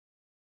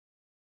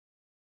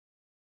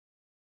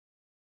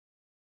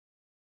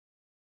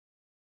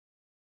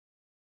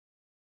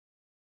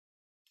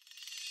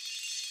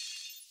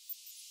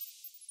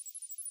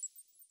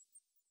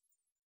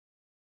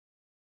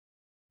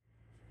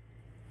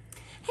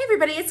Hey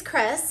everybody, it's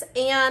Chris,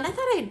 and I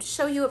thought I'd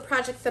show you a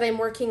project that I'm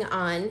working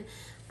on.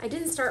 I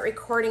didn't start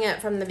recording it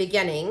from the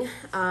beginning,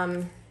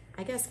 I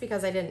guess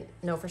because I didn't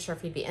know for sure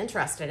if you'd be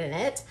interested in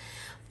it,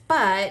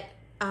 but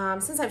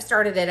since I've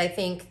started it, I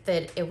think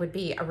that it would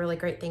be a really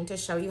great thing to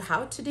show you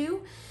how to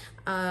do,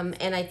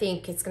 and I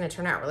think it's going to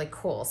turn out really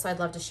cool, so I'd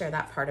love to share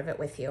that part of it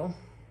with you.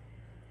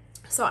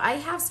 So I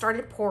have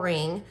started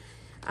pouring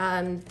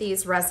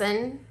these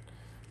resin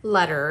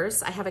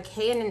letters. I have a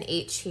K and an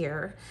H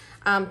here.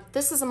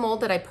 This is a mold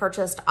that I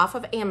purchased off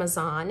of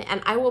Amazon,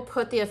 and I will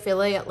put the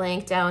affiliate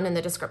link down in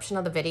the description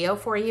of the video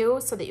for you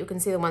so that you can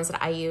see the ones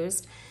that I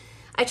used.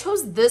 I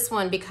chose this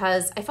one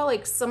because I felt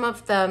like some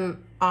of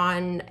them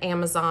on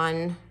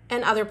Amazon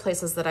and other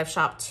places that I've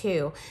shopped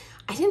too,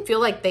 I didn't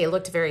feel like they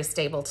looked very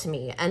stable to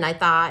me, and I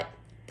thought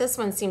this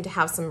one seemed to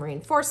have some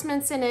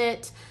reinforcements in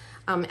it.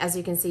 As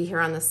you can see here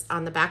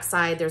on the back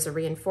side, there's a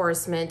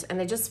reinforcement, and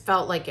I just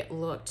felt like it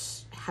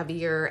looked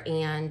heavier,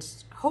 and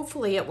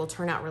hopefully it will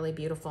turn out really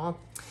beautiful.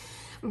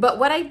 But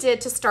what I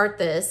did to start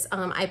this,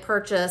 I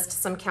purchased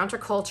some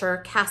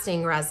counterculture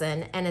casting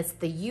resin, and it's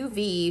the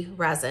UV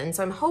resin.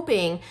 So I'm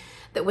hoping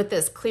that with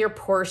this clear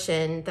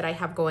portion that I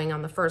have going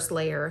on the first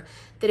layer,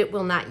 that it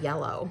will not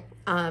yellow.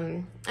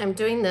 I'm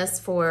doing this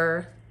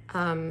for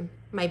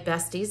my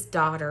bestie's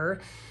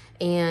daughter,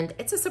 and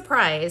it's a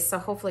surprise, so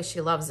hopefully she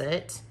loves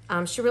it.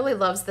 She really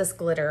loves this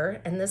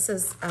glitter, and this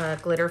is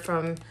glitter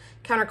from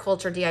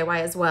Counterculture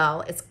DIY as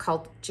well. It's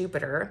called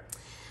Jupiter.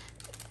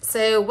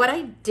 So what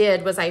I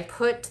did was I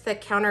put the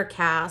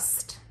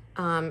countercast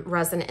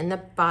resin in the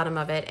bottom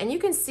of it, and you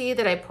can see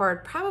that I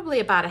poured probably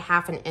about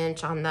 1/2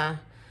 inch on the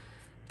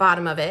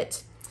bottom of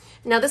it.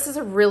 Now this is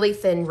a really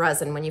thin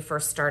resin when you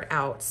first start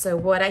out, so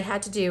what I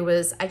had to do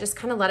was I just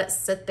kind of let it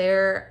sit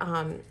there.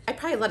 I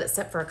probably let it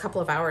sit for a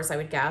couple of hours, I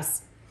would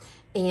guess,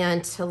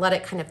 and to let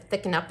it kind of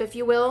thicken up, if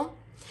you will.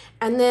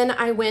 And then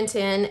I went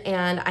in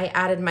and I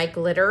added my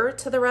glitter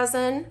to the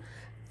resin.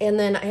 And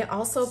then I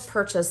also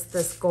purchased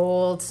this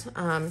gold,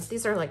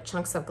 these are like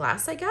chunks of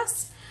glass, I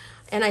guess.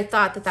 And I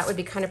thought that that would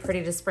be kind of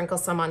pretty to sprinkle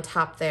some on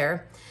top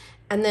there.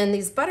 And then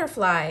these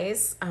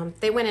butterflies,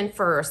 they went in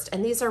first,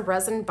 and these are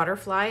resin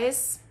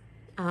butterflies,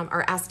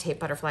 or acetate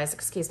butterflies,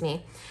 excuse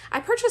me. I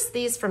purchased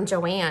these from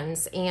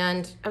Joann's,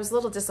 and I was a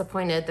little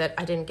disappointed that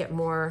I didn't get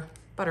more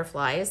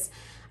butterflies.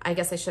 I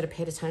guess I should have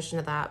paid attention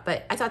to that,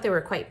 but I thought they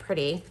were quite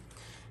pretty.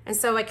 And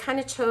so I kind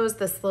of chose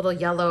this little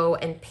yellow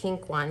and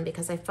pink one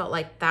because I felt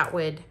like that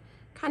would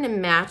kind of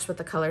match with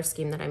the color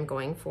scheme that I'm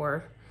going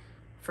for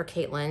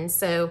Caitlin.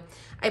 So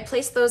I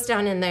placed those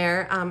down in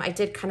there. I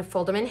did kind of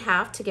fold them in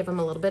half to give them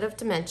a little bit of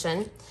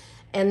dimension.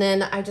 And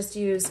then I just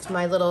used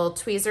my little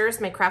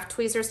tweezers, my craft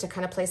tweezers, to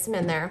kind of place them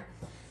in there.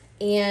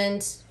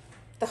 And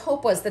the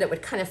hope was that it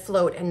would kind of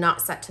float and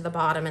not set to the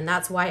bottom. And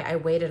that's why I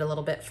waited a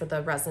little bit for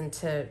the resin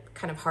to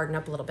kind of harden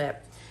up a little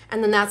bit.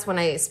 And then that's when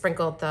I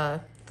sprinkled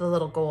the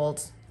little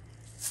gold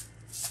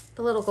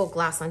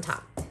glass on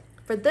top.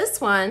 For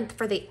this one,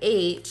 for the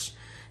H,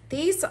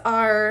 these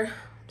are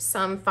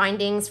some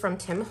findings from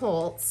Tim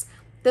Holtz.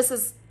 This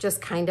is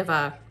just kind of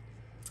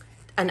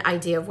an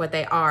idea of what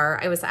they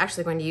are. I was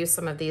actually going to use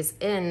some of these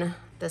in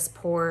this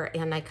pour,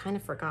 and I kind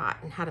of forgot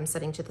and had them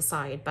sitting to the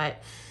side,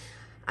 but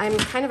I'm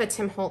kind of a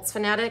Tim Holtz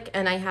fanatic,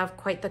 and I have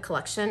quite the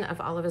collection of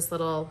all of his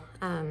little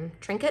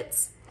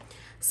trinkets.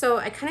 So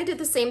I kind of did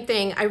the same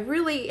thing. I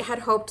really had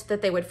hoped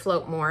that they would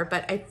float more,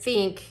 but I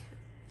think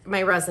my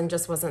resin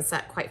just wasn't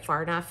set quite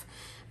far enough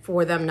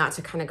for them not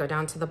to kind of go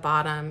down to the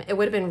bottom. It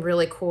would have been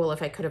really cool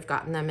if I could have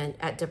gotten them in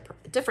at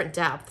different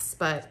depths,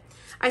 but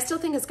I still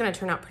think it's going to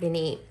turn out pretty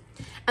neat.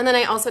 And then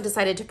I also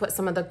decided to put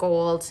some of the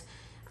gold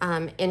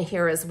in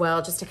here as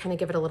well, just to kind of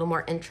give it a little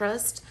more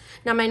interest.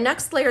 Now my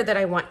next layer that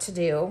I want to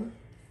do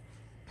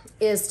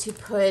is to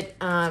put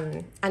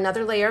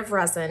another layer of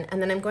resin,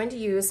 and then I'm going to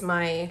use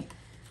my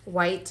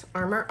white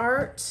armor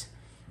art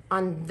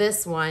on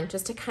this one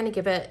just to kind of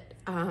give it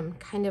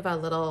kind of a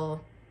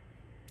little,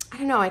 I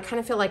don't know, I kind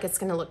of feel like it's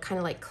going to look kind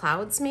of like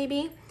clouds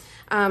maybe.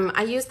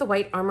 I use the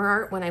white armor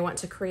art when I want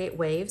to create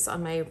waves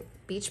on my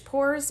beach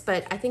pours,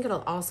 but I think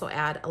it'll also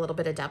add a little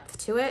bit of depth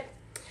to it.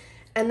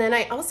 And then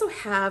I also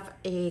have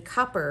a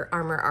copper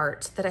armor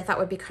art that I thought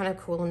would be kind of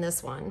cool in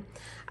this one.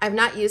 I've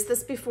not used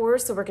this before,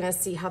 so we're going to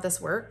see how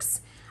this works.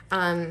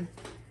 I'm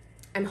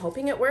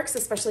hoping it works,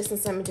 especially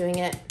since I'm doing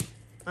it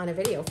on a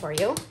video for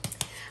you.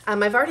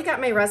 I've already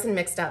got my resin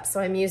mixed up, so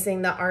I'm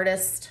using the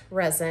artist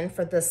resin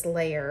for this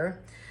layer.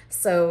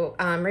 So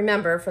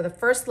remember, for the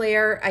first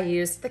layer, I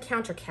used the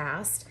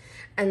countercast,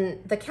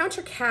 and the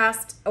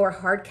countercast or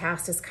hard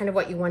cast is kind of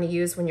what you want to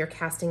use when you're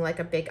casting like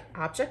a big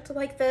object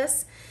like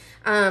this.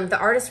 The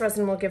artist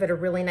resin will give it a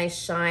really nice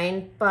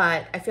shine,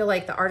 but I feel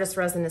like the artist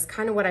resin is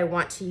kind of what I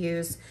want to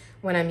use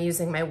when I'm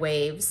using my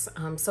waves.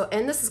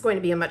 And this is going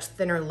to be a much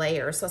thinner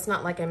layer, so it's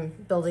not like I'm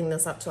building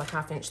this up to a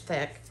 1/2 inch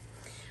thick.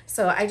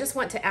 So I just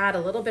want to add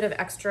a little bit of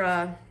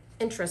extra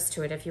interest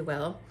to it, if you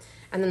will.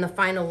 And then the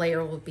final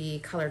layer will be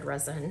colored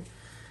resin.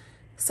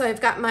 So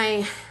I've got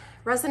my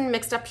resin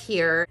mixed up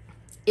here.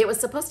 It was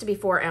supposed to be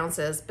 4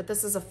 ounces, but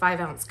this is a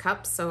 5-ounce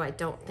cup, so I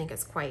don't think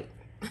it's quite,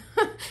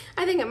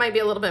 I think think it might be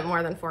a little bit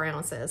more than 4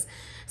 ounces.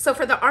 So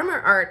for the Armor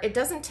Art, it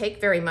doesn't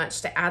take very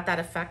much to add that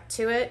effect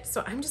to it.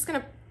 So I'm just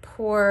gonna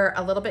pour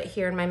a little bit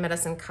here in my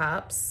medicine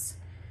cups,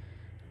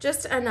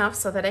 just enough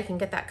so that I can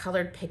get that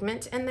colored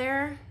pigment in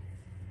there.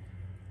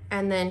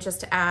 And then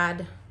just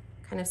add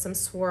kind of some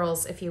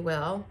swirls, if you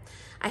will.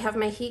 I have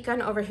my heat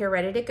gun over here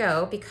ready to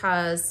go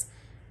because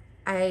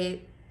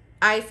I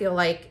feel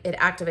like it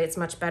activates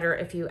much better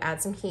if you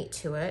add some heat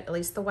to it, at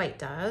least the white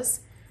does.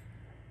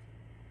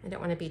 I don't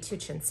want to be too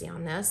chintzy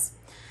on this.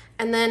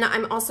 And then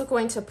I'm also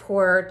going to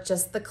pour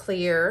just the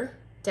clear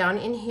down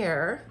in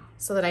here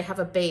so that I have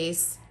a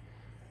base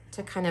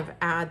to kind of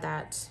add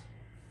that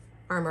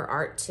Armor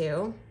Art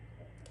to.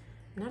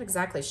 I'm not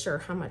exactly sure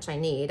how much I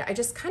need. I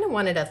just kind of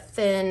wanted a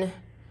thin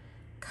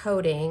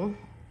coating,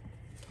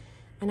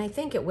 and I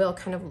think it will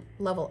kind of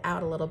level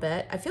out a little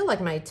bit. I feel like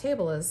my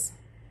table is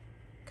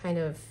kind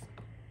of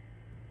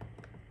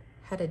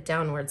headed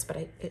downwards, but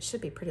it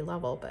should be pretty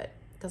level, but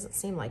it doesn't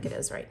seem like it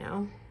is right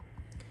now.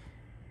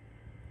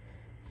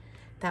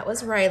 That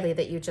was Riley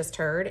that you just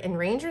heard, and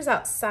Ranger's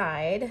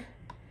outside.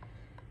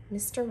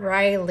 Mr.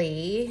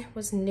 Riley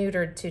was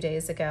neutered 2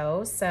 days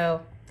ago,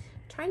 so I'm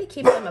trying to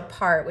keep them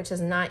apart, which is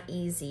not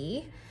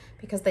easy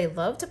because they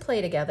love to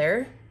play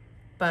together,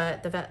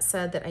 but the vet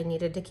said that I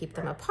needed to keep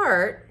them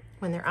apart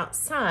when they're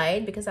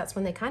outside because that's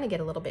when they kind of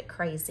get a little bit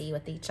crazy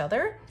with each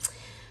other.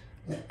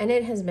 And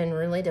it has been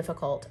really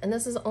difficult. And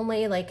this is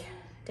only like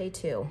day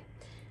 2.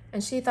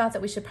 And she thought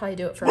that we should probably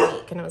do it for a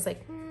week. And I was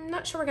like,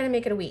 not sure we're gonna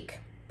make it a week,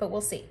 but we'll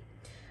see.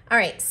 All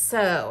right,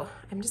 so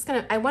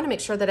I wanna make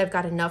sure that I've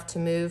got enough to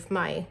move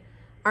my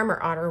Armor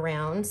Art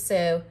around.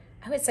 So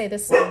I would say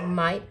this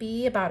might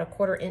be about a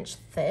 1/4 inch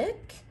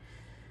thick.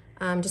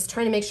 I'm just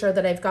trying to make sure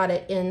that I've got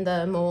it in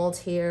the mold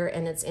here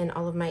and it's in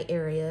all of my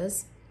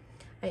areas.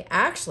 I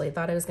actually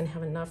thought I was gonna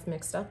have enough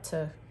mixed up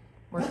to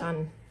work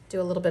on, do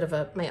a little bit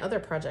of my other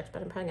project,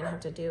 but I'm probably gonna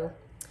have to do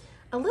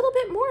a little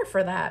bit more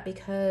for that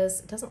because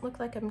it doesn't look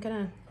like I'm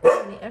gonna do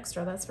any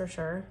extra, that's for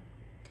sure.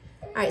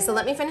 All right, so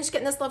let me finish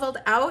getting this leveled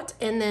out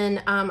and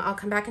then I'll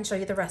come back and show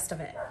you the rest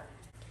of it.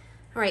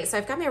 All right, so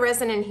I've got my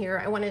resin in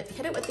here. I wanna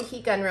hit it with the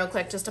heat gun real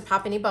quick just to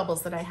pop any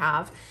bubbles that I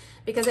have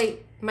because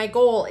my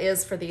goal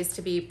is for these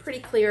to be pretty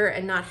clear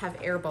and not have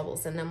air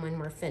bubbles in them when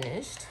we're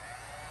finished.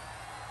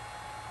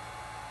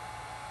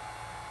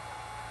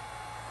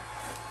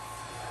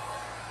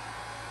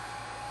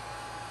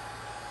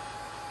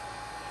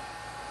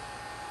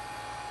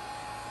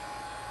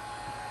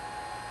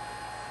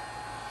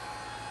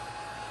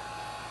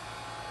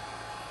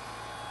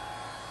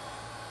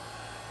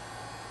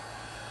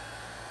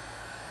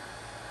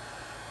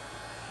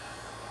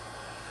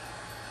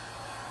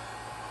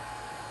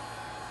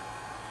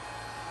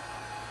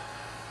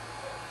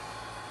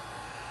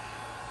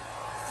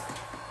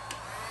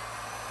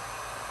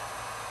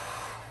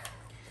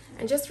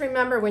 And just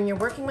remember, when you're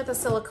working with a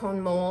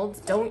silicone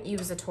mold, don't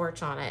use a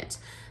torch on it.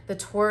 The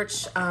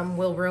torch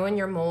will ruin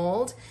your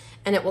mold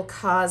and it will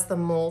cause the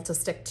mold to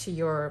stick to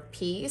your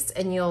piece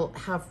and you'll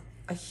have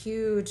a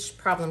huge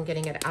problem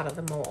getting it out of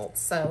the mold.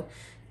 So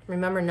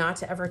remember not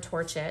to ever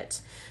torch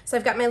it. So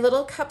I've got my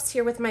little cups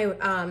here with my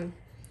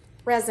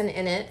resin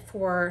in it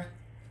for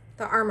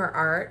the Armor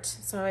Art.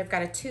 So I've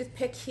got a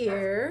toothpick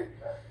here.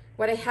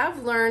 What I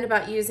have learned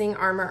about using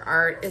Armor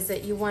Art is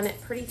that you want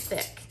it pretty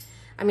thick.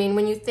 I mean,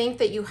 when you think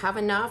that you have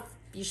enough,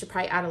 you should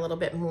probably add a little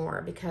bit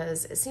more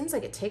because it seems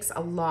like it takes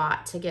a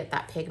lot to get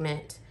that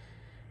pigment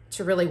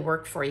to really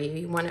work for you.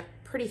 You want it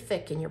pretty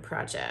thick in your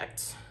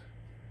project.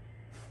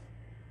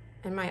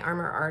 And my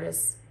Armor Art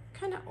is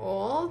kind of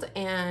old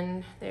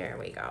and there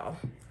we go.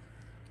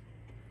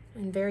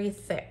 And very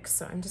thick.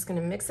 So I'm just gonna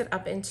mix it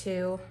up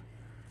into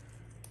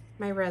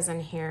my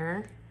resin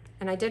here.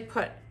 And I did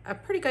put a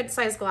pretty good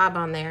sized glob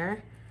on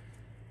there.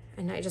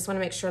 And I just want to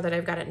make sure that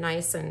I've got it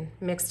nice and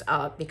mixed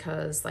up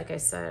because, like I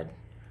said,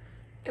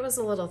 it was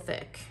a little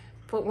thick.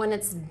 But when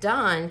it's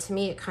done, to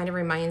me, it kind of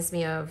reminds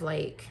me of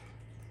like,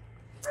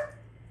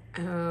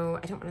 oh,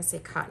 I don't want to say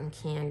cotton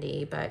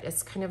candy, but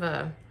it's kind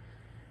of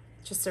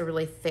just a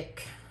really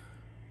thick,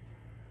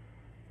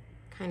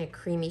 kind of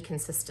creamy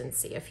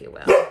consistency, if you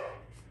will.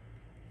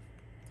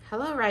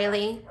 Hello,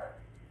 Riley.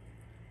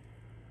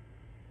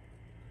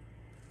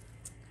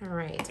 All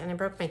right, and I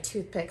broke my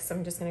toothpick, so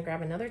I'm just gonna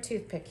grab another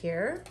toothpick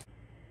here.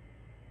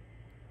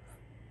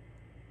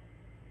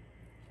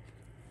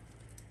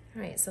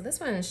 All right, so this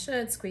one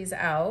should squeeze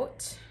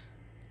out.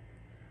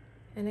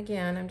 And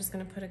again, I'm just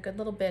gonna put a good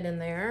little bit in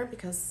there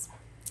because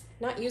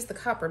I've not used the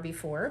copper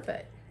before,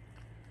 but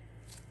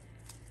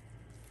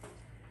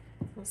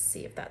we'll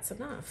see if that's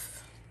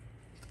enough.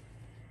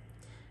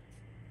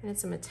 And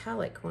it's a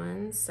metallic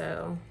one,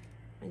 so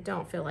I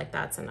don't feel like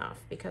that's enough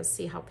because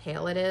see how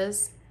pale it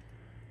is?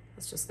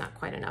 It's just not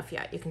quite enough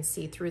yet. You can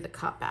see through the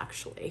cup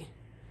actually.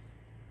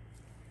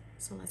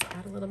 So let's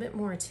add a little bit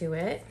more to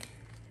it.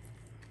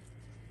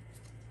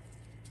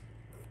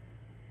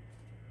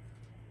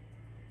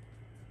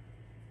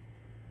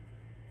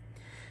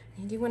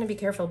 And you want to be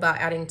careful about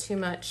adding too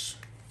much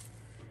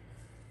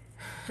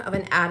of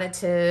an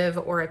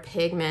additive or a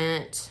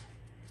pigment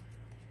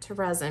to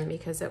resin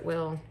because it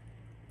will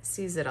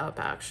seize it up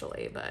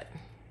actually, but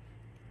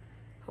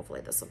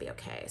hopefully this will be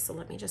okay. So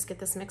let me just get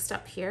this mixed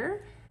up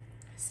here.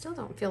 I still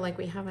don't feel like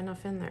we have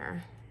enough in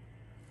there.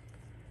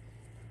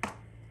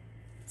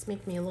 It's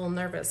making me a little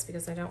nervous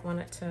because I don't want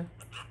it to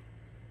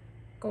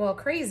go all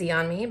crazy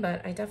on me,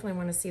 but I definitely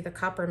want to see the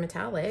copper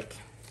metallic.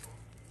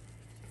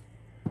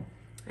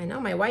 I know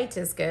my white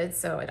is good,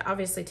 so it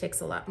obviously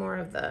takes a lot more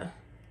of the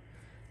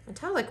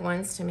metallic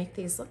ones to make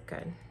these look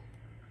good.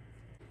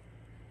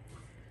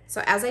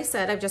 So as I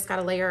said, I've just got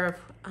a layer of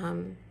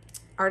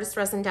artist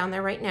resin down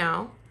there right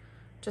now,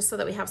 just so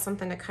that we have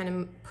something to kind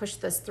of push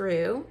this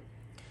through.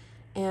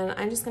 And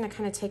I'm just gonna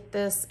kind of take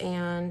this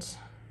and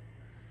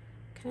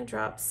kind of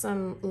drop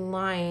some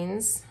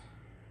lines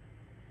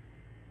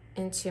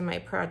into my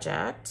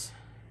project.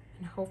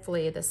 And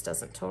hopefully this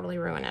doesn't totally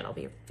ruin it. I'll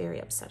be very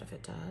upset if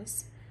it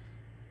does.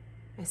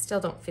 I still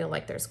don't feel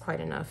like there's quite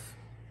enough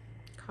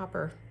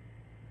copper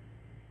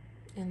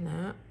in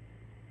that,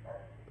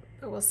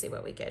 but we'll see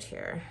what we get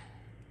here.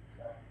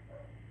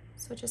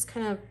 So just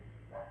kind of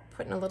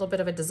putting a little bit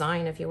of a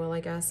design, if you will,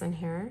 I guess, in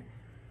here.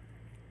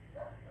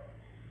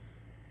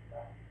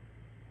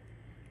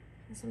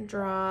 And some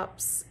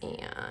drops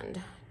and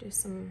do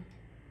some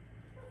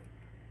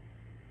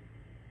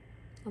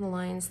little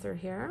lines through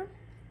here.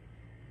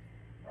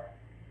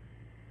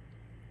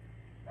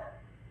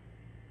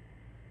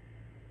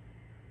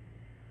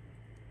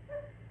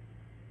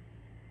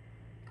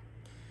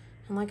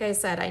 And like I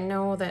said, I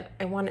know that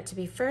I want it to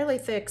be fairly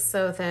thick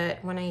so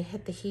that when I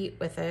hit the heat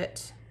with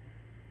it,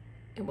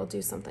 it will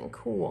do something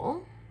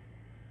cool.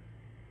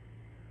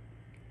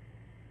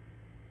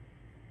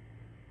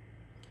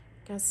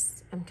 I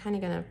guess I'm kind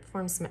of gonna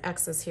form some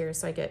X's here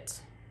so I get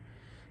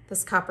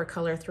this copper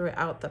color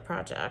throughout the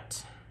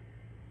project.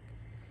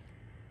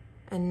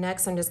 And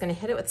next I'm just gonna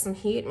hit it with some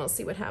heat and we'll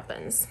see what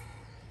happens.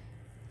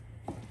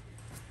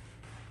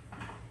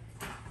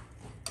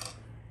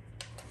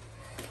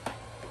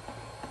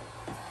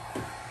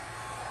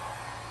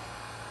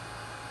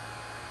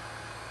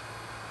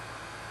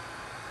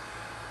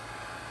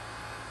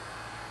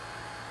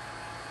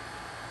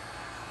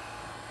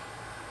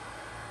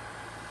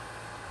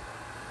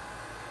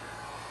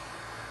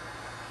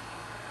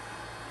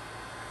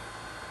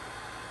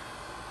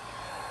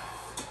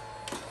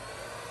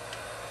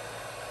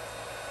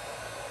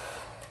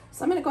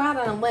 So I'm going to go out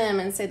on a limb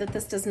and say that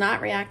this does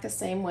not react the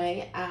same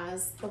way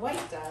as the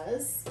white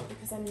does,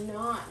 because I'm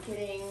not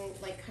getting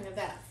like kind of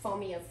that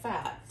foamy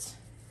effect.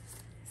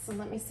 So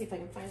let me see if I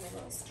can find my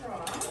little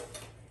straw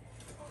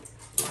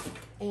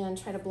and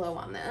try to blow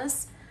on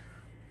this.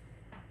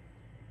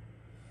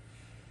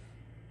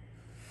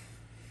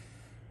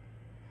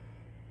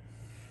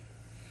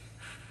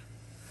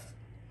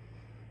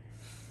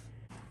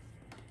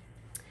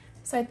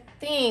 So I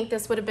think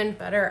this would have been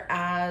better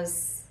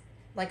as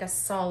like a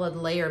solid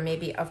layer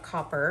maybe of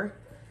copper.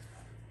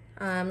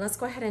 Let's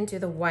go ahead and do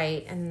the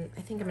white, and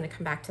I think I'm going to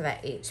come back to that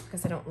H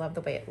because I don't love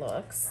the way it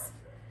looks.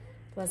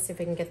 Let's see if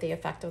we can get the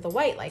effect of the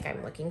white like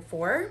I'm looking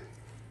for.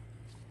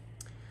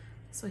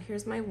 So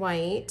here's my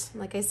white.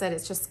 Like I said,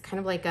 it's just kind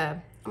of like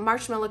a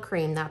marshmallow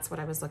cream. That's what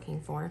I was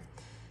looking for.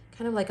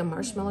 Kind of like a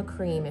marshmallow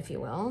cream, if you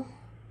will.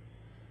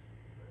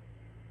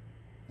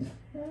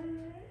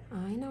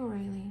 I know,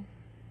 Riley.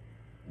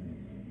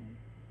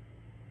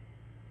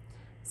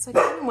 So I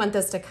kind of want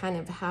this to kind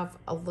of have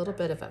a little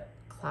bit of a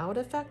cloud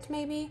effect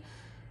maybe.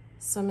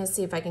 So I'm gonna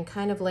see if I can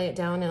kind of lay it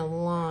down in a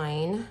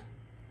line,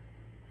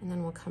 and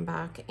then we'll come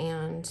back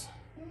and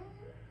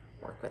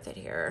work with it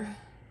here.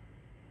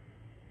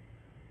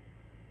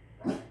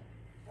 I'm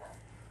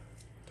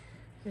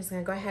just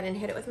gonna go ahead and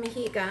hit it with my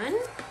heat gun.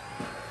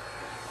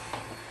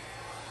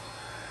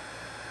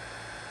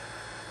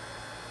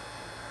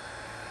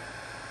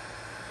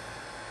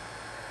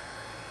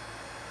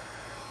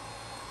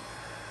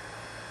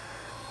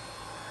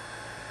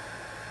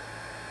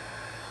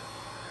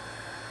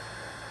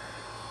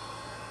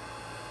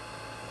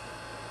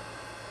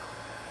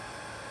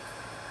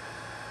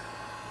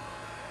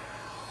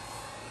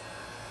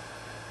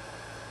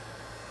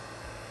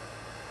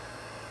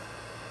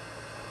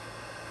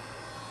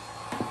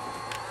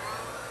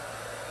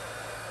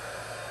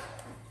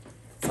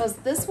 So as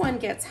this one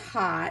gets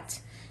hot,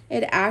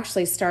 it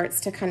actually starts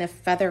to kind of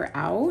feather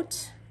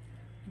out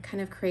and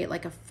kind of create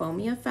like a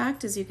foamy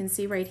effect, as you can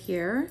see right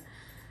here.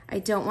 I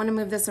don't want to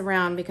move this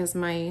around because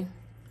my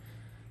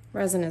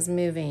resin is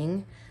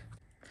moving.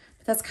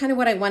 But that's kind of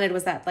what I wanted,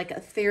 was that like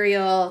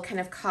ethereal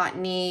kind of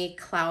cottony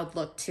cloud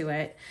look to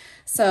it.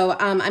 So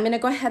I'm going to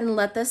go ahead and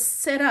let this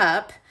sit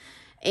up,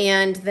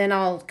 and then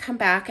I'll come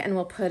back and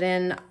we'll put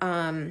in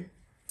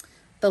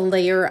the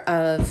layer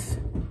of,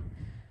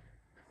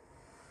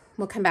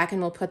 we'll come back and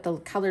we'll put the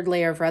colored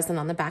layer of resin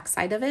on the back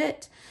side of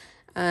it.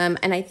 And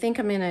I think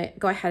I'm gonna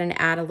go ahead and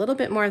add a little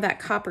bit more of that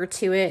copper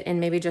to it,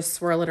 and maybe just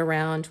swirl it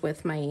around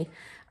with my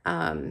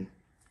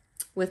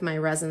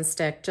resin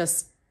stick,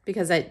 just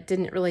because it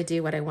didn't really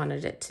do what I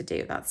wanted it to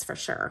do, that's for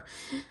sure.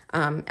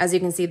 As you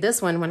can see,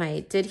 this one, when I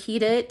did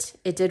heat it,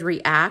 it did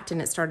react,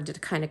 and it started to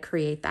kind of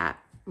create that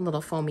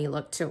little foamy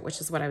look to it, which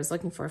is what I was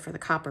looking for the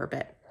copper,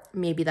 but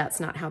maybe that's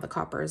not how the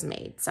copper is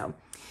made. So,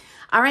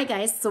 all right,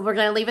 guys, so we're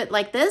gonna leave it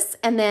like this,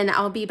 and then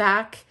I'll be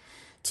back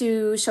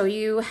to show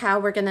you how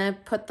we're gonna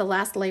put the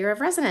last layer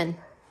of resin in.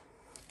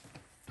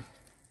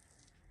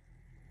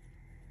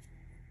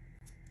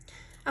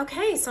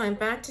 Okay, so I'm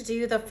back to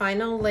do the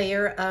final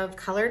layer of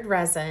colored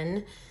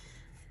resin.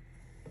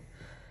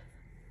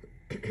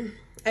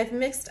 I've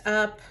mixed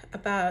up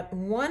about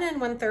 1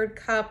 1/3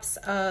 cups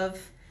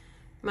of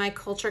my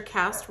culture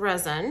cast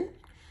resin,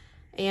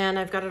 and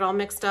I've got it all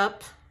mixed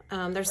up.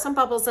 There's some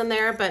bubbles in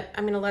there, but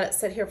I'm gonna let it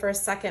sit here for a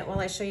second while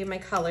I show you my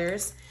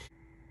colors.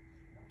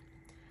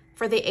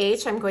 For the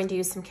H, I'm going to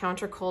use some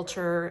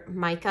counterculture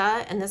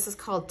mica, and this is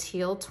called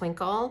Teal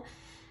Twinkle.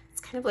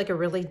 It's kind of like a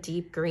really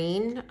deep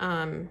green.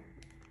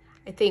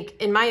 I think,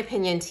 in my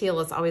opinion, teal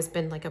has always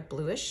been like a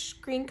bluish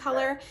green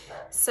color.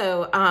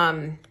 So,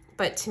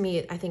 but to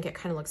me, I think it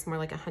kind of looks more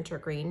like a hunter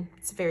green.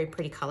 It's a very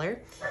pretty color.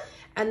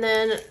 And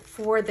then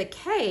for the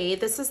K,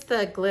 this is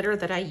the glitter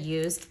that I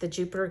used, the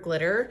Jupiter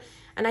glitter.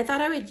 And I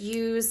thought I would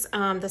use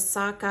the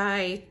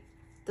Sockeye,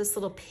 this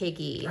little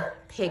piggy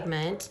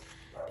pigment,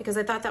 because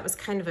I thought that was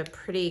kind of a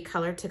pretty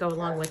color to go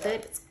along with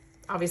it. It's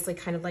obviously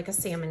kind of like a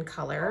salmon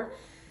color.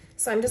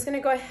 So I'm just gonna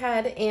go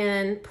ahead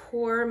and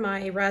pour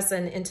my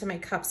resin into my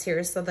cups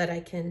here so that I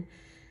can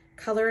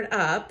color it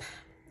up.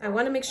 I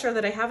wanna make sure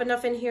that I have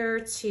enough in here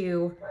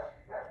to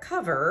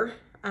cover,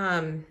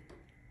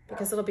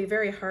 because it'll be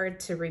very hard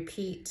to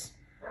repeat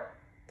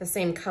the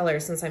same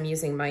color since I'm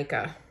using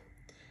mica.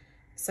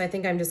 So I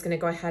think I'm just gonna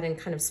go ahead and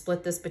kind of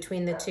split this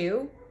between the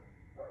two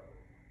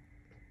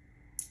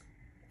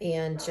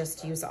and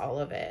just use all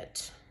of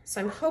it.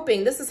 So I'm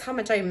hoping, this is how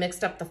much I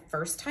mixed up the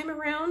first time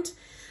around.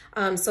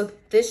 So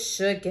this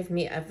should give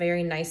me a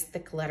very nice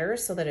thick glitter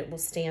so that it will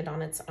stand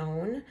on its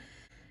own,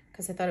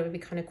 because I thought it would be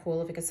kind of cool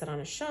if it could sit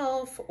on a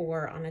shelf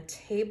or on a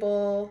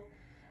table,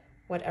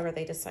 whatever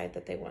they decide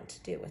that they want to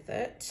do with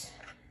it.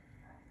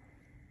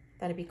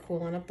 That'd be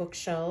cool on a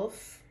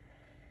bookshelf.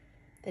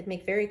 They'd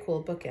make very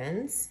cool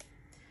bookends.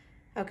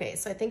 Okay,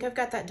 so I think I've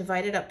got that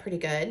divided up pretty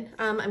good.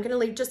 I'm gonna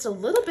leave just a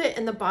little bit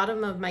in the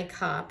bottom of my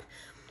cup.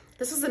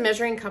 This is a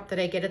measuring cup that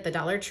I get at the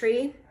Dollar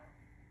Tree,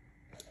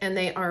 and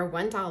they are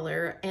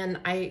 $1, and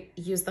I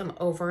use them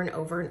over and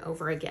over and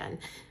over again.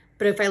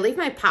 But if I leave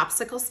my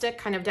popsicle stick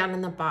kind of down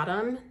in the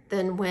bottom,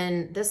 then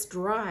when this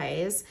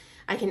dries,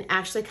 I can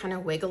actually kind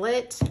of wiggle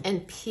it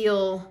and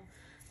peel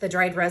the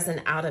dried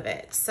resin out of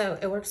it. So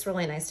it works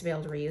really nice to be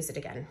able to reuse it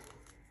again.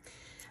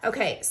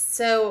 Okay,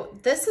 so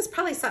this is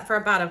probably set for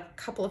about a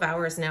couple of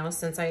hours now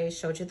since I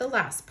showed you the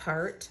last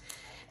part.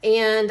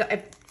 And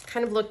I've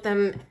kind of looked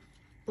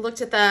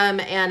at them,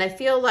 and I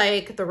feel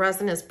like the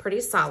resin is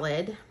pretty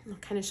solid. I'll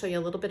kind of show you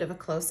a little bit of a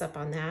close-up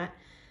on that.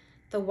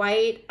 The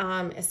white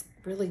is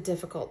really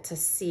difficult to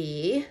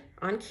see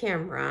on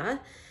camera,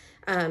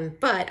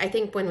 but I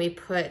think when we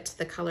put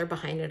the color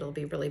behind it, it'll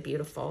be really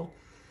beautiful.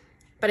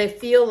 But I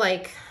feel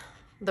like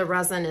the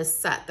resin is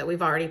set that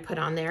we've already put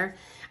on there.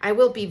 I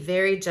will be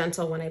very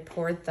gentle when I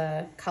pour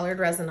the colored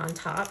resin on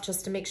top,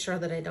 just to make sure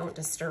that I don't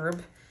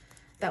disturb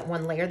that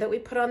one layer that we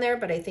put on there,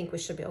 but I think we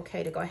should be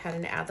okay to go ahead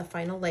and add the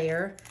final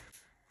layer.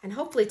 And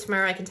hopefully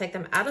tomorrow I can take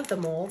them out of the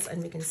molds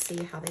and we can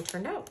see how they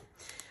turned out.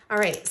 All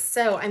right,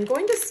 so I'm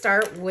going to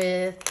start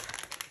with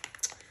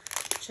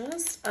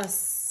just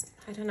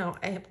I don't know,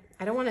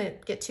 I don't want to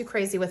get too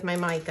crazy with my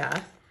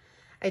mica.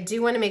 I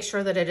do want to make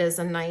sure that it is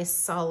a nice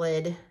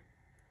solid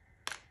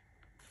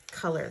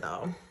color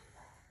though.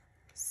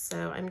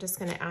 So I'm just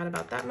going to add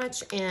about that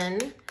much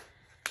in,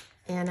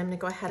 and I'm going to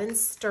go ahead and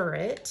stir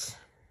it,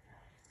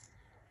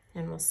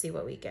 and we'll see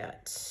what we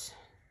get.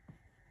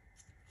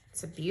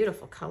 It's a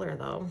beautiful color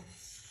though.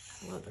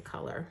 I love the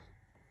color.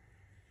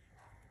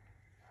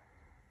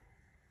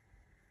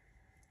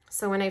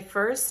 So when I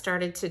first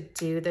started to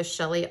do the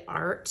Shelly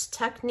art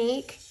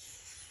technique,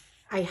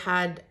 I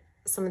had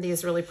some of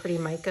these really pretty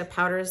mica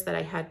powders that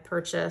I had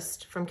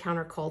purchased from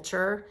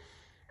Counterculture,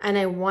 and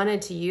I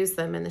wanted to use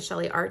them in the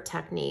Shelly art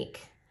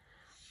technique,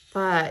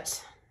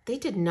 but they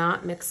did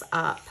not mix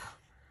up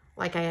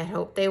like I had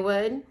hoped they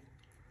would.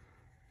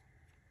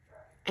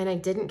 And I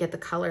didn't get the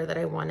color that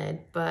I wanted,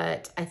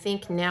 but I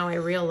think now I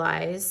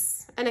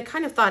realize, and I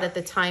kind of thought at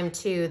the time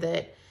too,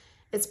 that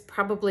it's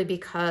probably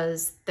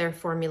because they're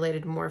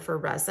formulated more for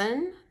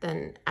resin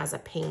than as a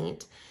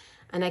paint.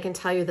 And I can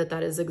tell you that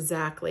that is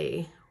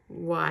exactly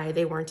why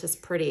they weren't as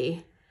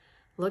pretty.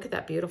 Look at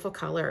that beautiful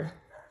color.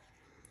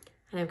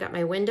 And I've got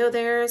my window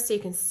there so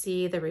you can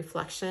see the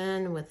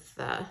reflection with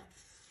the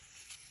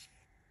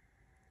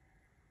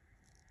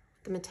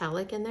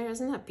metallic in there.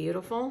 Isn't that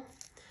beautiful?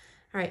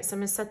 All right, so I'm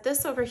gonna set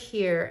this over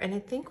here, and I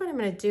think what I'm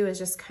gonna do is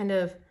just kind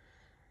of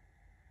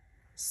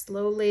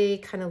slowly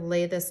kind of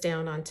lay this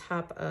down on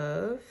top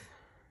of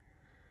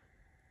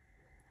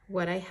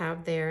what I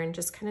have there and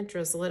just kind of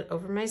drizzle it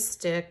over my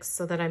stick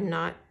so that I'm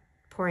not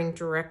pouring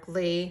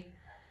directly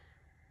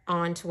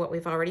onto what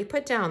we've already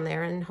put down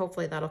there, and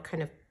hopefully that'll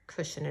kind of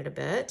cushion it a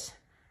bit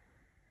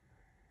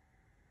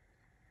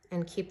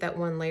and keep that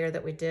one layer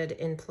that we did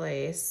in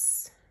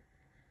place.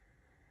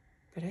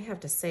 But I have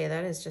to say,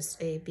 that is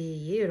just a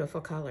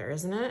beautiful color,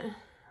 isn't it?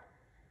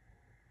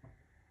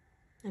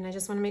 And I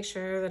just want to make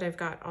sure that I've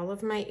got all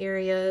of my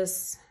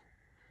areas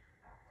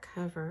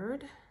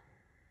covered.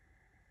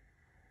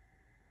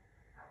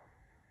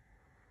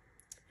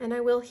 And I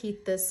will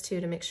heat this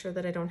too to make sure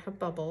that I don't have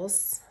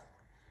bubbles.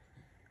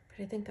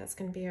 But I think that's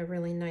going to be a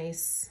really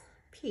nice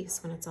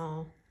piece when it's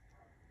all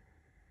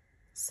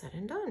said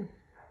and done.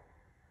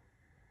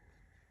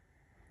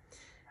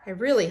 I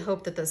really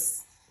hope that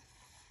this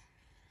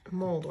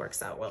mold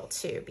works out well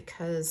too,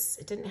 because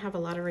it didn't have a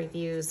lot of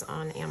reviews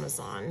on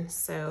Amazon.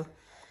 So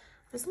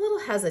I was a little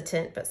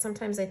hesitant, but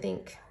sometimes I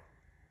think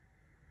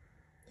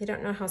you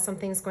don't know how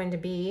something's going to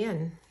be,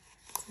 and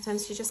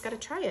sometimes you just got to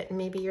try it, and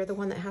maybe you're the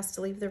one that has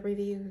to leave the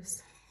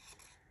reviews.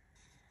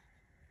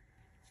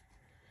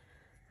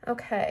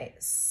 Okay,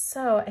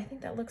 so I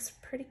think that looks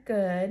pretty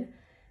good.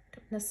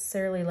 Don't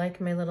necessarily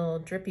like my little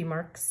drippy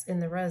marks in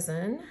the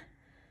resin.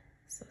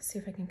 So let's see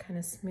if I can kind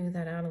of smooth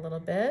that out a little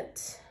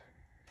bit.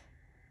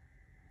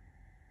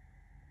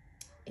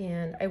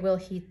 And I will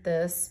heat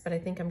this, but I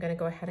think I'm going to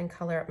go ahead and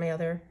color up my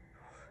other.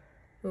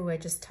 Ooh, I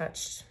just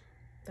touched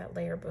that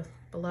layer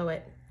below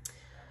it,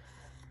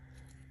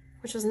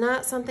 which was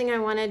not something I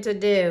wanted to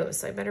do.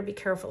 So I better be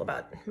careful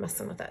about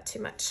messing with that too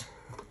much.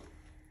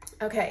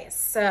 Okay,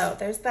 so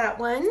there's that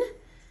one.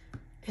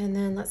 And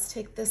then let's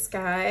take this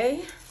guy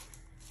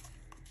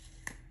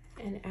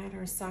and add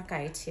our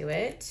sockeye to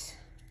it.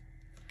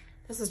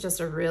 This is just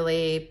a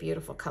really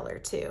beautiful color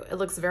too. It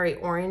looks very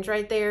orange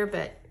right there,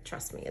 but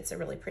trust me, it's a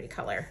really pretty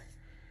color.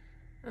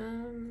 We're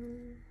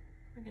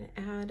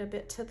gonna add a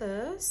bit to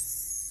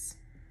this.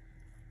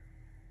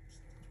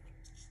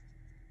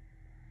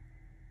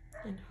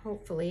 And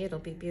hopefully it'll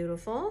be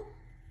beautiful.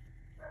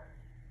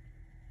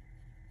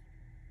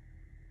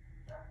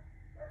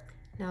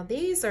 Now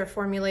these are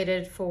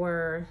formulated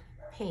for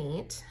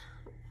paint.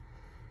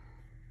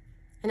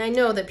 And I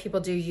know that people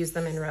do use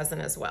them in resin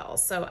as well,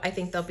 so I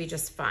think they'll be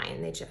just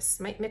fine. They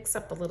just might mix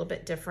up a little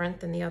bit different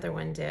than the other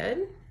one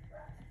did.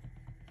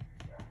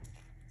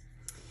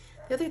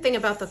 The other thing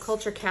about the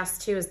culture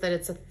cast too is that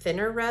it's a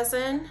thinner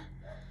resin,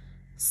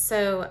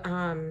 so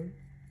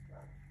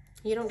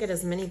you don't get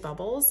as many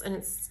bubbles, and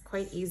it's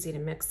quite easy to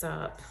mix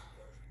up.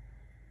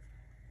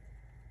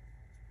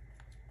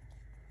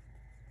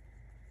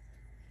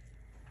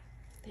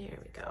 There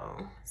we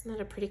go. Isn't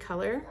that a pretty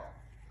color?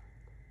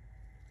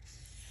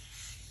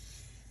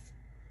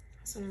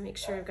 So I'm gonna make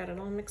sure I've got it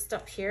all mixed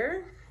up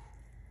here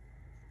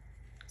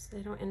so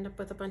they don't end up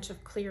with a bunch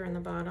of clear in the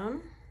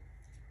bottom.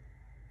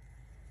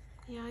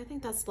 Yeah, I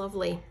think that's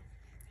lovely.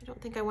 I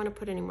don't think I want to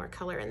put any more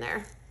color in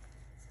there.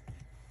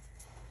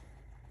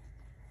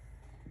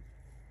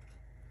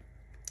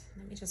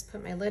 Let me just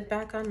put my lid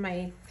back on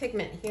my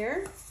pigment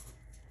here.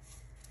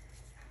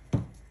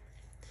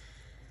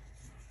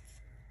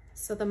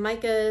 So the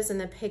micas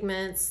and the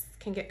pigments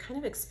can get kind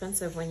of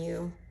expensive when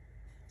you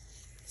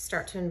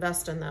start to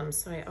invest in them.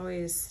 So I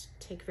always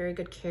take very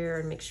good care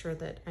and make sure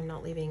that I'm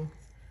not leaving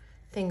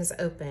things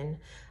open.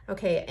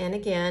 Okay, and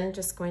again,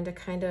 just going to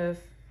kind of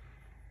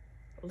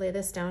lay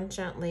this down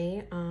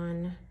gently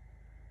on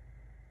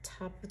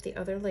top of the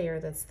other layer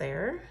that's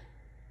there.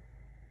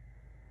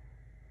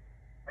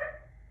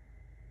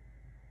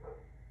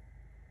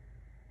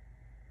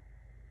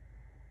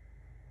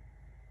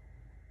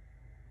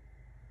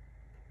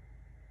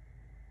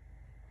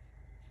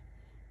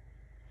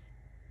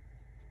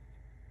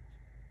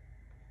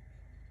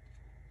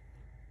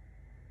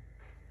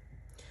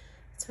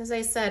 So as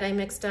I said, I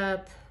mixed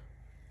up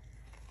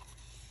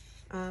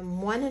 1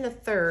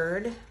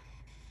 1/3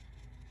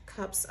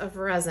 cups of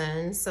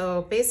resin.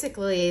 So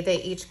basically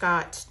they each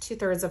got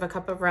 2/3 of a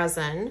cup of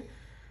resin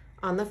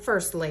on the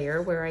first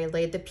layer where I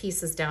laid the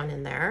pieces down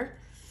in there.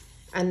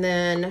 And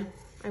then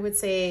I would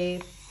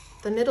say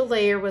the middle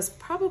layer was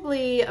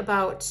probably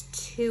about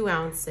 2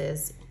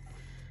 ounces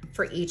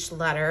for each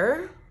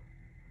letter.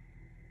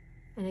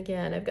 And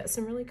again, I've got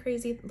some really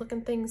crazy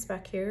looking things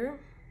back here.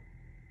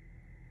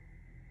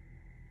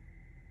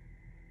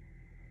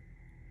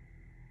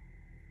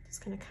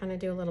 Just gonna kind of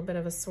do a little bit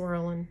of a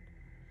swirl and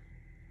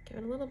give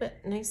it a little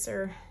bit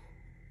nicer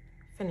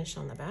finish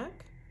on the back.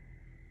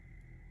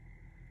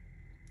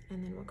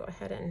 And then we'll go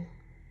ahead and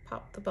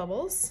pop the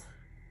bubbles.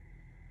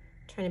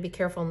 Trying to be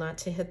careful not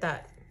to hit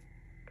that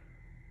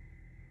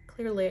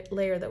clear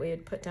layer that we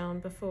had put down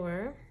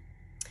before.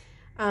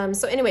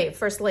 So anyway,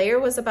 first layer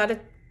was about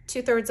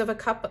 2/3 of a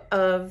cup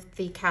of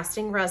the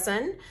casting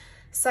resin.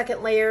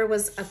 Second layer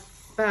was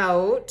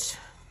about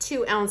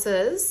 2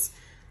 ounces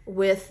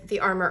with the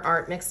Armor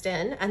Art mixed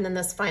in. And then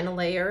this final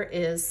layer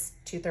is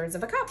 2/3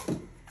 of a cup.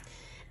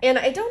 And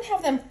I don't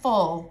have them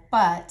full,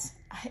 but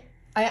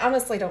I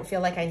honestly don't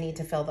feel like I need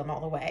to fill them all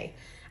the way.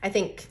 I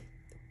think,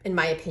 in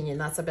my opinion,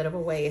 that's a bit of a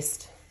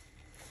waste.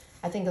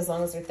 I think as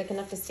long as they're thick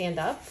enough to stand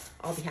up,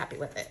 I'll be happy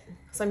with it.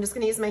 So I'm just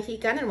gonna use my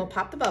heat gun and we'll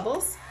pop the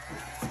bubbles.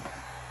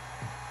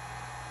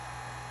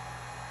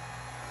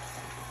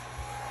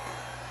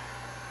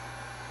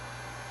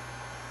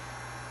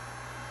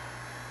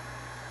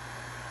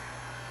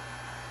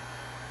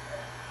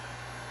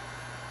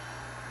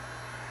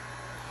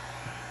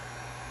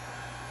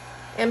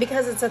 And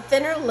because it's a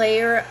thinner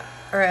layer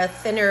or a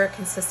thinner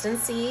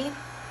consistency,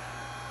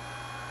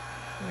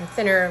 or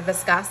thinner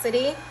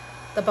viscosity,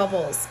 the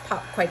bubbles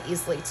pop quite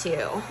easily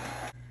too.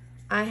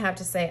 I have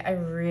to say, I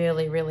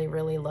really, really,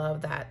 really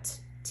love that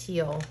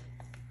teal,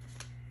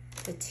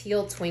 the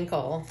teal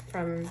twinkle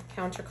from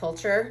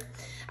Counterculture.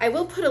 I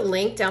will put a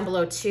link down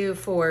below too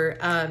for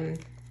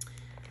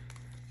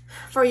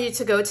you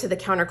to go to the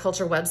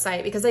Counterculture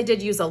website, because I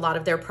did use a lot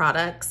of their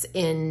products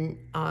in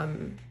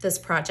this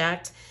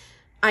project.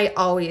 I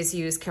always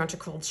use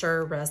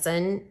Counterculture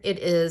resin. It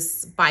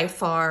is by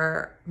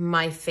far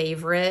my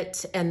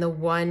favorite and the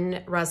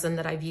one resin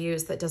that I've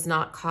used that does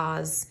not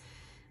cause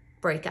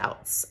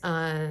breakouts.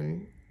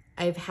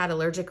 I've had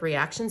allergic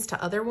reactions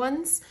to other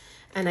ones,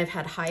 and I've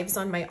had hives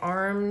on my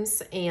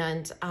arms,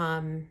 and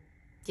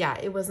yeah,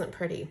 it wasn't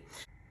pretty.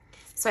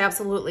 So I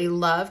absolutely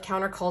love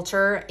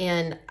Counterculture,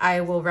 and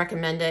I will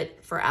recommend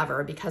it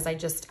forever because I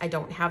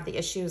don't have the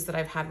issues that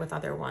I've had with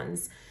other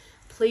ones.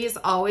 Please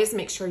always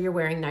make sure you're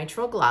wearing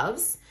nitrile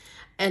gloves,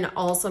 and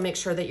also make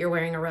sure that you're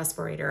wearing a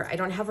respirator. I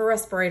don't have a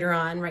respirator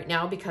on right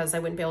now because I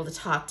wouldn't be able to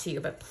talk to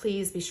you, but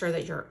please be sure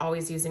that you're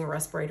always using a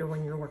respirator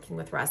when you're working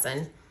with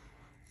resin.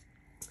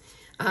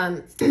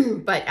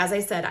 But as I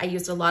said, I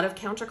used a lot of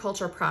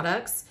Counterculture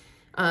products.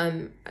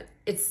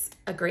 It's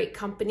a great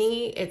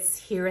company. It's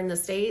here in the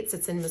States.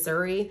 It's in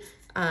Missouri.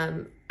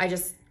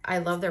 I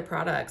love their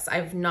products.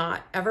 I've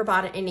not ever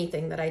bought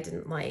anything that I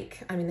didn't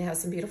like. I mean, they have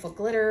some beautiful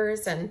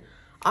glitters, and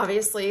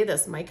obviously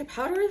this mica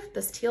powder,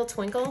 this teal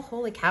twinkle,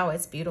 holy cow,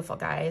 it's beautiful,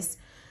 guys.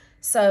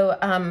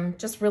 So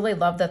just really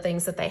love the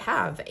things that they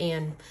have.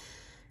 And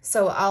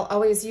so I'll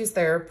always use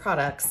their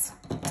products.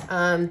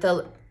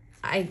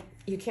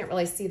 You can't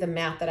really see the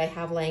mat that I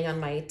have laying on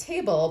my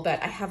table,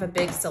 but I have a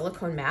big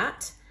silicone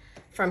mat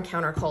from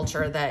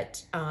Counterculture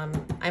that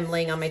I'm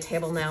laying on my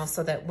table now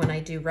so that when I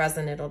do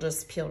resin, it'll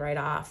just peel right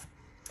off.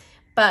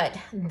 But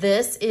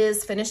this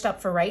is finished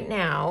up for right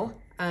now.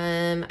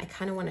 I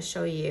kind of want to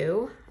show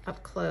you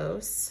up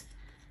close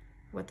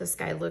what this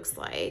guy looks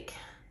like.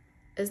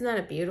 Isn't that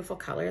a beautiful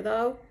color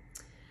though?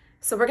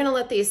 So we're gonna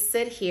let these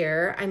sit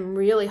here. I'm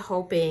really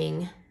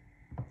hoping,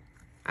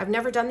 I've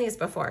never done these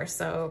before,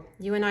 so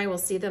you and I will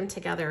see them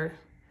together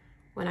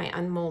when I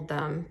unmold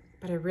them,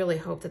 but I really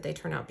hope that they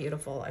turn out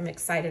beautiful. I'm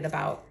excited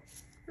about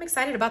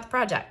the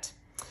project.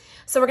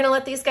 So we're gonna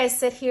let these guys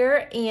sit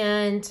here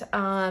and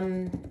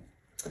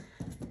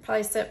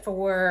probably sit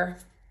for,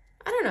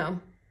 I don't know,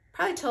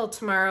 probably till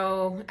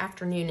tomorrow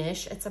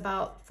afternoon-ish. It's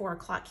about 4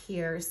 o'clock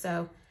here,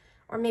 so,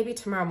 or maybe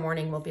tomorrow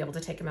morning we'll be able to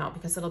take them out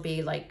because it'll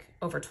be like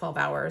over 12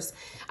 hours.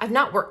 I've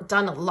not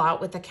done a lot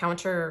with the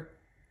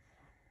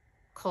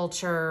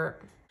Counterculture,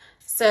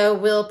 so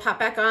we'll pop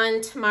back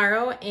on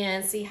tomorrow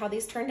and see how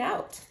these turned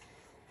out.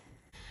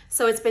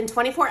 So it's been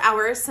 24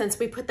 hours since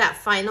we put that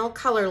final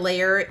color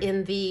layer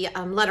in the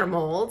letter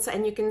molds,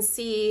 and you can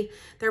see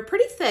they're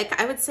pretty thick.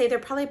 I would say they're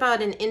probably about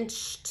 1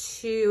 inch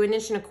to 1.25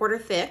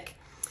 inches thick.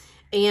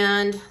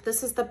 And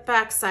this is the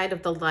back side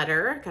of the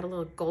letter. Got a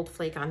little gold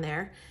flake on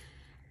there.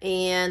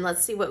 And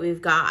let's see what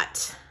we've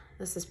got.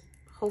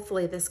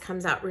 Hopefully this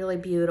comes out really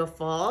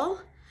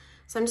beautiful.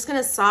 So I'm just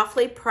gonna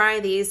softly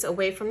pry these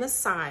away from the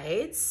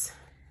sides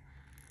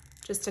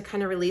just to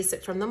kind of release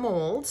it from the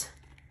mold.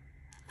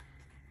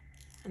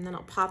 And then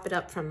I'll pop it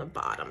up from the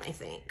bottom, I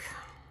think.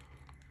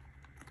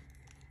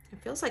 It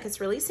feels like it's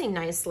releasing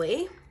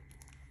nicely.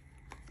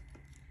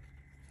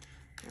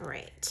 All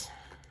right.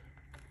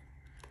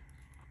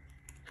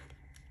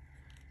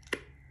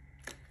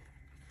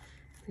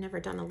 Never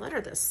done a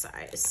letter this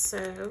size,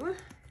 so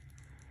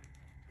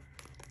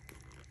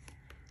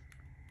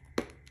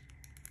there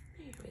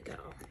we go.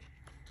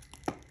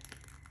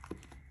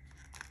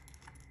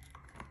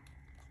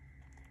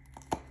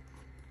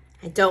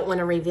 I don't want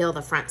to reveal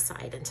the front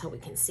side until we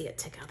can see it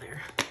together.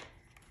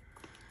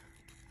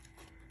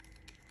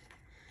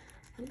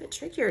 A little bit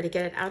trickier to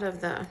get it out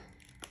of the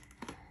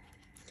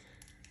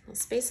little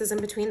spaces in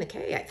between the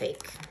K, I think.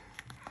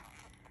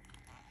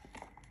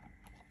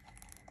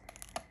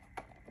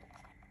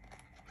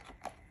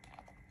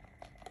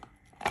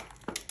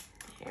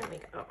 Here we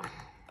go.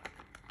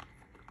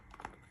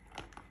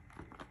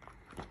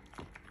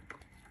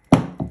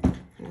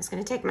 I'm just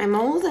going to take my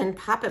mold and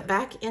pop it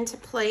back into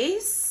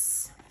place.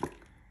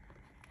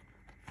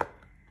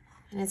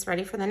 And it's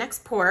ready for the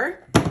next pour.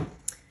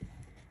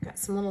 Got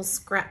some little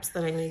scraps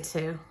that I need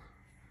to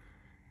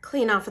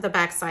clean off of the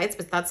back sides,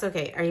 but that's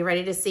okay. Are you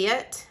ready to see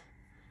it?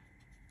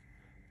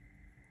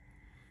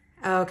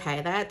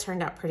 Okay, that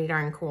turned out pretty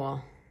darn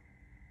cool.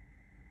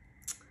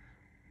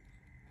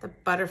 The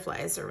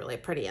butterflies are really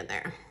pretty in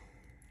there.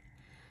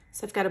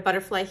 So I've got a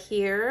butterfly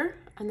here,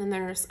 and then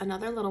there's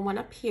another little one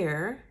up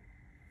here.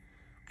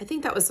 I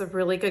think that was a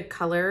really good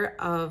color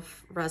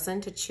of resin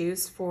to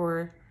choose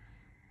for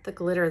the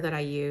glitter that I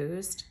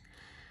used.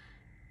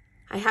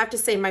 I have to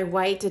say my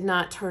white did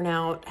not turn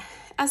out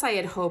as I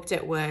had hoped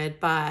it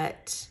would,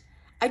 but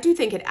I do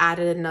think it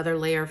added another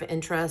layer of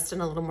interest and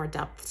a little more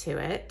depth to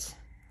it.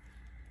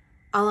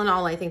 All in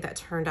all, I think that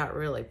turned out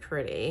really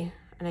pretty,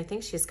 and I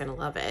think she's gonna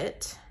love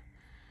it.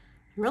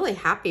 I'm really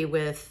happy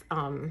with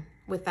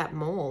that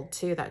mold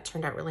too. That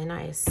turned out really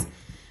nice.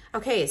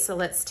 Okay, so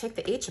let's take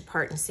the H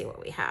apart and see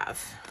what we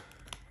have.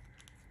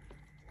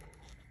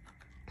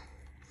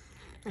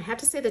 I have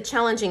to say the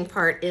challenging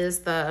part is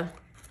the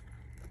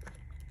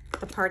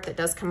part that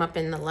does come up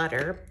in the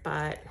letter,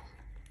 but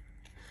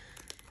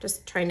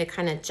just trying to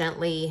kind of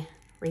gently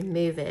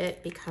remove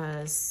it,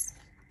 because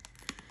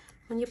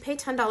when you pay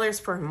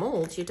 $10 for a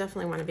mold, you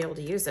definitely want to be able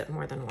to use it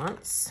more than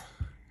once.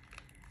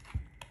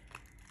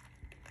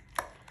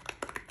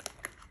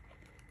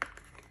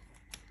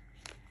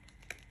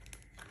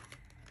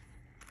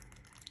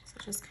 So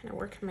just kind of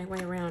working my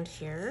way around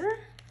here.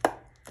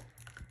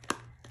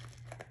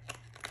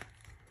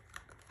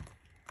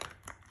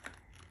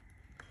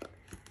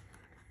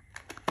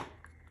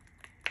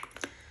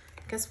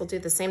 I guess we'll do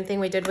the same thing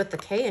we did with the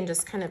K and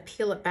just kind of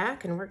peel it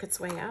back and work its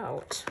way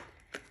out.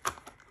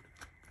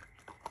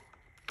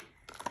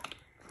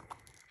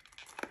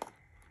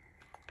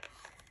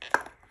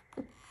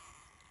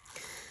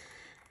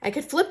 I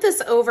could flip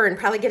this over and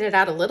probably get it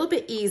out a little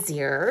bit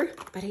easier,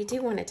 but I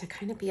do want it to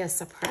kind of be a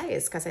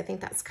surprise, because I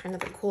think that's kind of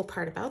the cool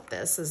part about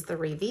this is the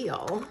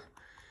reveal.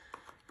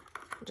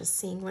 I'm just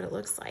seeing what it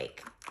looks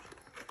like.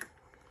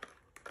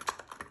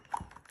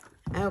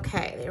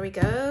 Okay, there we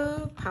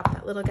go. Pop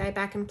that little guy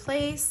back in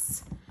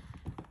place.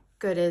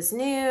 Good as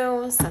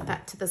new. Set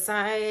that to the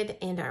side.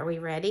 And are we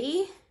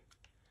ready?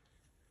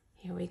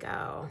 Here we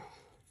go.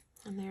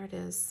 And there it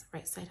is,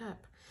 right side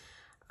up.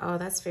 Oh,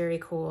 that's very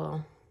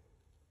cool.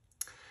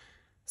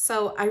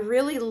 So I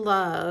really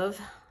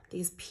love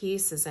these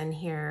pieces in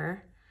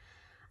here.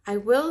 I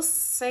will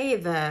say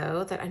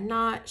though that I'm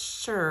not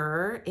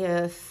sure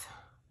if,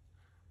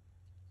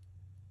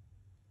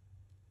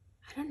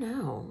 I don't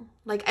know.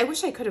 Like, I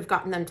wish I could have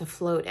gotten them to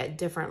float at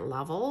different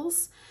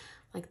levels.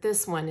 Like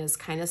this one is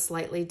kind of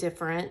slightly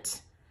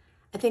different.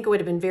 I think it would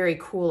have been very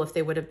cool if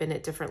they would have been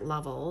at different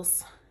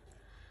levels.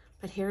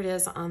 But here it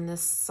is on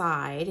this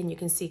side, and you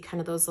can see kind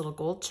of those little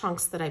gold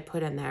chunks that I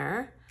put in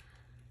there.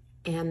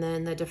 And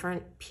then the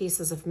different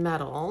pieces of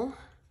metal.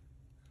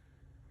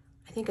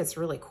 I think it's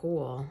really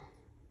cool.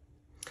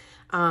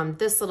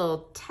 This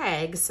little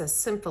tag says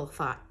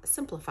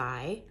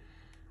simplify.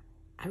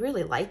 I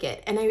really like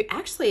it. And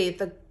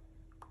the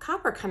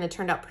copper kind of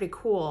turned out pretty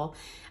cool.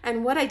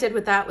 And what I did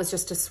with that was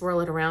just to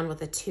swirl it around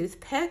with a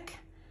toothpick.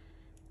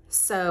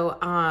 So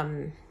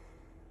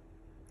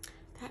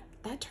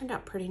that turned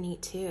out pretty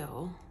neat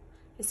too.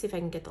 Let's see if I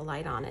can get the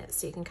light on it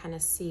so you can kind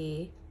of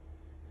see.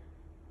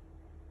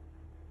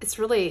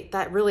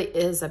 That really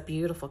is a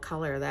beautiful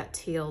color, that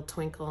teal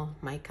twinkle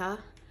mica.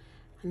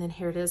 And then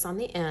here it is on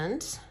the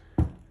end.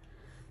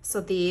 So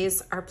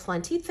these are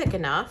plenty thick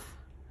enough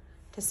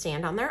to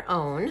stand on their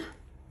own.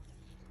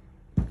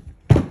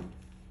 But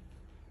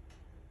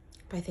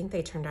I think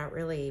they turned out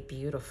really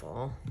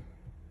beautiful.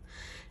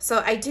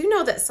 So I do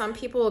know that some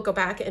people will go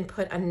back and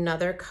put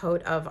another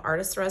coat of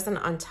artist resin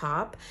on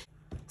top.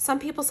 Some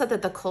people said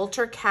that the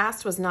culture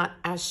cast was not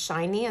as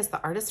shiny as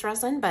the artist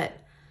resin, but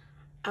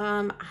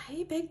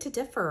I beg to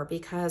differ,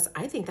 because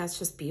I think that's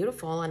just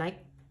beautiful, and I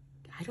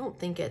don't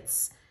think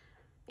it's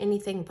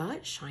anything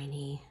but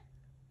shiny.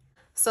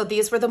 So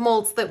these were the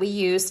molds that we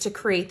used to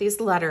create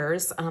these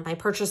letters. I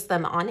purchased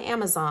them on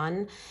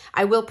Amazon.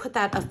 I will put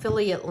that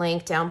affiliate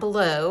link down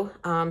below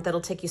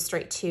that'll take you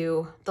straight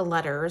to the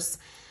letters.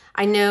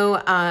 I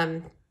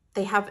know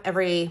they have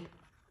every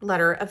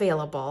letter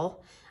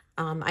available.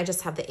 I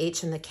just have the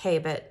H and the K,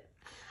 but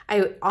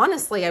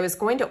honestly, I was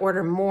going to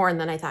order more, and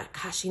then I thought,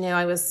 gosh,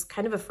 I was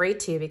kind of afraid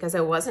to, because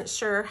I wasn't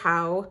sure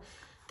how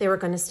they were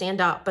going to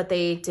stand up, but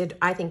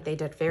I think they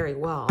did very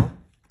well.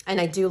 And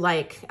I do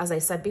like, as I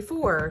said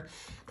before,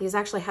 these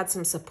actually had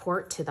some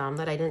support to them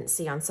that I didn't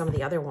see on some of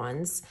the other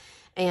ones,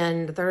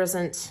 and there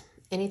isn't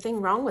anything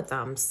wrong with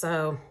them.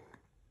 So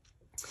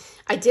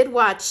I did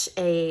watch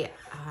a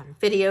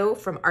video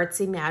from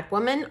Artsy Mad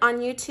Woman on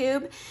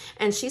YouTube,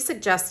 and she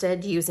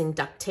suggested using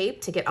duct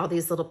tape to get all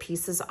these little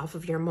pieces off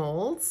of your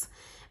molds,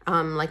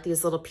 like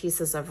these little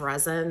pieces of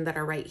resin that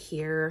are right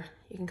here.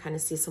 You can kind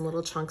of see some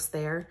little chunks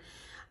there.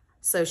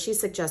 So she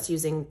suggests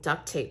using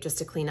duct tape just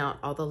to clean out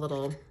all the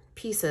little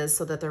pieces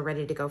so that they're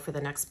ready to go for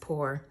the next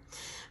pour.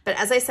 But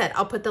as I said,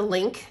 I'll put the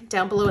link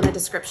down below in the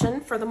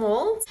description for the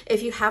molds.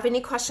 If you have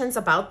any questions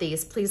about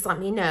these, please let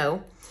me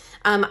know.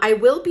 I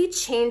will be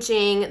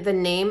changing the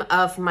name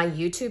of my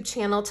YouTube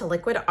channel to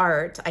Liquid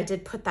Art. I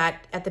did put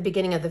that at the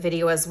beginning of the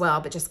video as well,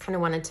 but just kind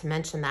of wanted to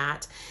mention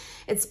that.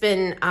 It's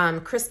been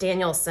Chris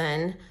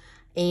Danielson,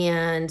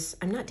 and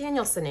I'm not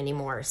Danielson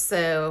anymore.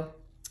 So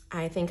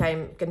I think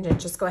I'm going to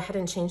just go ahead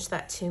and change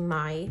that to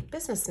my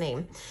business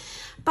name.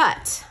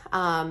 But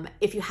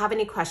if you have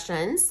any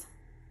questions,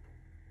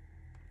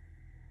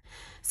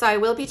 so I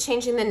will be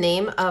changing the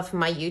name of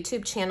my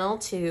YouTube channel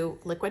to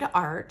Liquid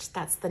Art.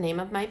 That's the name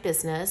of my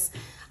business,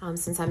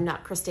 since I'm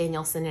not Chris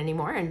Danielson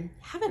anymore and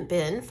haven't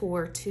been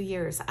for 2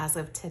 years as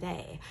of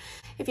today.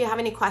 If you have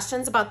any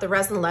questions about the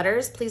resin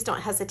letters, please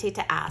don't hesitate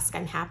to ask.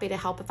 I'm happy to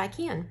help if I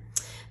can.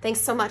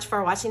 Thanks so much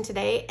for watching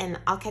today, and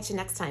I'll catch you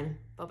next time.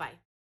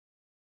 Bye-bye.